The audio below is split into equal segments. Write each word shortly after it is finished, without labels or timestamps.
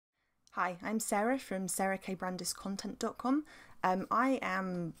Hi, I'm Sarah from sarahkbrandiscontent.com. I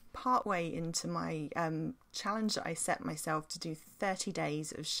am partway into my challenge that I set myself to do 30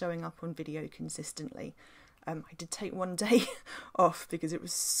 days of showing up on video consistently. I did take one day off because it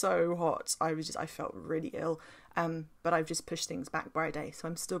was so hot. I felt really ill. But I've just pushed things back by a day, so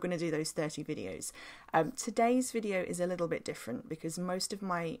I'm still going to do those 30 videos. Today's video is a little bit different because most of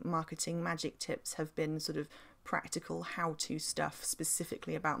my marketing magic tips have been sort of practical how-to stuff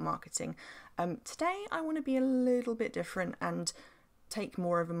specifically about marketing. Today I want to be a little bit different and take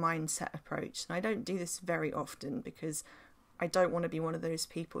more of a mindset approach. And I don't do this very often because I don't want to be one of those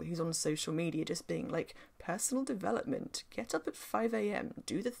people who's on social media just being like, personal development, get up at 5 a.m,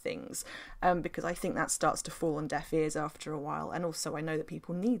 do the things, because I think that starts to fall on deaf ears after a while. And also I know that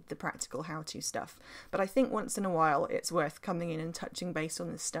people need the practical how-to stuff. But I think once in a while it's worth coming in and touching base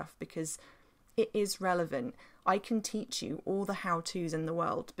on this stuff because it is relevant. I can teach you all the how-tos in the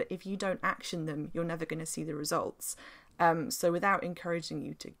world, but if you don't action them, you're never going to see the results. So without encouraging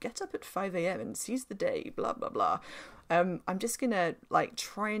you to get up at 5 a.m. and seize the day, blah, blah, blah, I'm just going to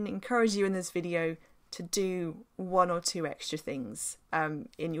try and encourage you in this video to do one or two extra things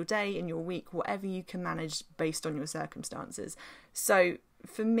in your day, in your week, whatever you can manage based on your circumstances. So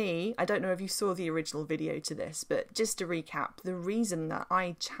for me, I don't know if you saw the original video to this, but just to recap, the reason that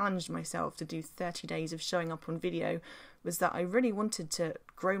I challenged myself to do 30 days of showing up on video was that I really wanted to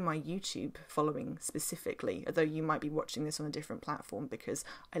grow my YouTube following specifically, although you might be watching this on a different platform because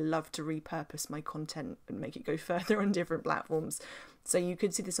I love to repurpose my content and make it go further on different platforms. So you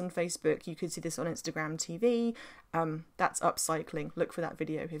could see this on Facebook, you could see this on Instagram TV, that's upcycling, look for that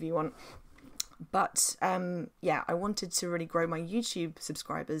video if you want. But yeah, I wanted to really grow my YouTube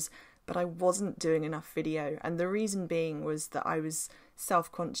subscribers, but I wasn't doing enough video. And the reason being was that I was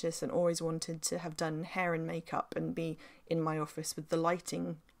self-conscious and always wanted to have done hair and makeup and be in my office with the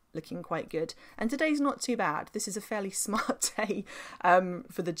lighting looking quite good. And today's not too bad. This is a fairly smart day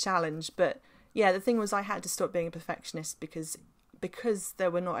for the challenge. But yeah, the thing was I had to stop being a perfectionist because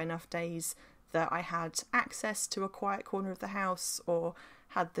there were not enough days that I had access to a quiet corner of the house or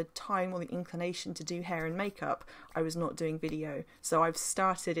had the time or the inclination to do hair and makeup. I was not doing video. So I've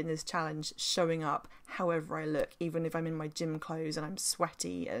started in this challenge showing up however I look, even if I'm in my gym clothes and I'm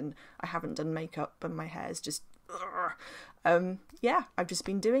sweaty and I haven't done makeup and my hair's just yeah, I've just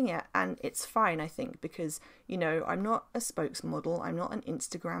been doing it and it's fine, I think, because, you know, I'm not a spokesmodel, I'm not an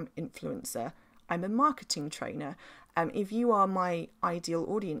Instagram influencer, I'm a marketing trainer. If you are my ideal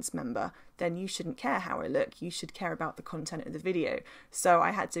audience member, then you shouldn't care how I look, you should care about the content of the video. So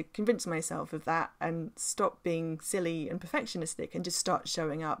I had to convince myself of that and stop being silly and perfectionistic and just start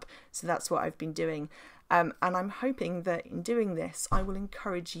showing up. So that's what I've been doing. And I'm hoping that in doing this, I will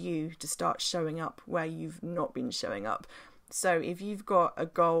encourage you to start showing up where you've not been showing up. So if you've got a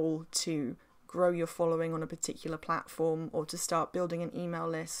goal to grow your following on a particular platform or to start building an email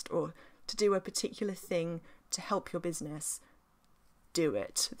list or to do a particular thing to help your business, do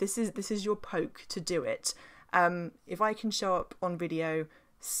it. This is your poke to do it. If I can show up on video,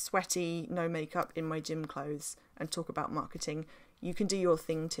 sweaty, no makeup, in my gym clothes and talk about marketing, you can do your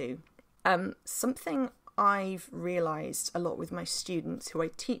thing too. Something I've realised a lot with my students who I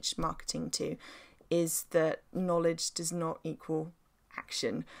teach marketing to is that knowledge does not equal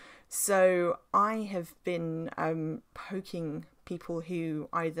action. So I have been poking people who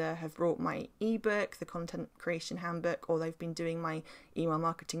either have brought my ebook, the content creation handbook, or they've been doing my email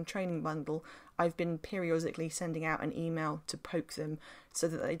marketing training bundle. I've been periodically sending out an email to poke them so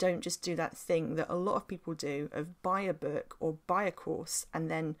that they don't just do that thing that a lot of people do of buy a book or buy a course and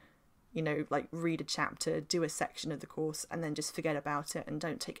then, you know, read a chapter, do a section of the course and then just forget about it and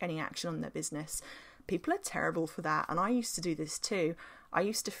don't take any action on their business. People are terrible for that, and I used to do this too. I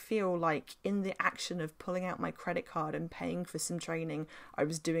used to feel like in the action of pulling out my credit card and paying for some training, I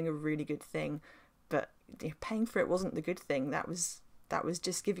was doing a really good thing, but paying for it wasn't the good thing. That was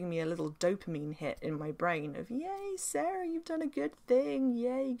just giving me a little dopamine hit in my brain of, yay, Sarah, you've done a good thing,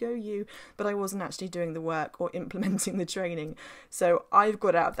 yay, go you. But I wasn't actually doing the work or implementing the training. So I've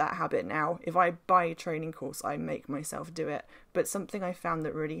got out of that habit now. If I buy a training course, I make myself do it. But something I found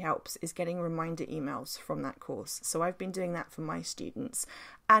that really helps is getting reminder emails from that course. So I've been doing that for my students.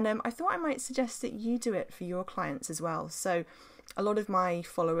 And I thought I might suggest that you do it for your clients as well. So a lot of my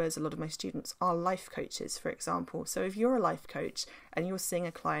followers, a lot of my students are life coaches, for example. So if you're a life coach and you're seeing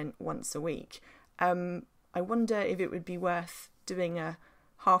a client once a week, I wonder if it would be worth doing a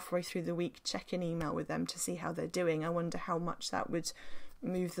halfway through the week check-in email with them to see how they're doing. I wonder how much that would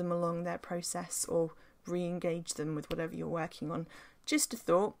move them along their process or re-engage them with whatever you're working on. Just a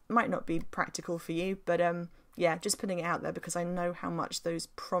thought, might not be practical for you, but yeah, just putting it out there because I know how much those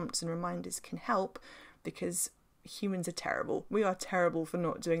prompts and reminders can help, because humans are terrible. We are terrible for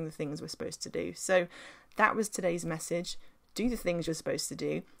not doing the things we're supposed to do. So that was today's message. Do the things you're supposed to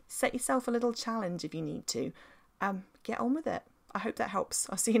do. Set yourself a little challenge if you need to. Get on with it. I hope that helps.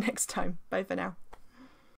 I'll see you next time. Bye for now.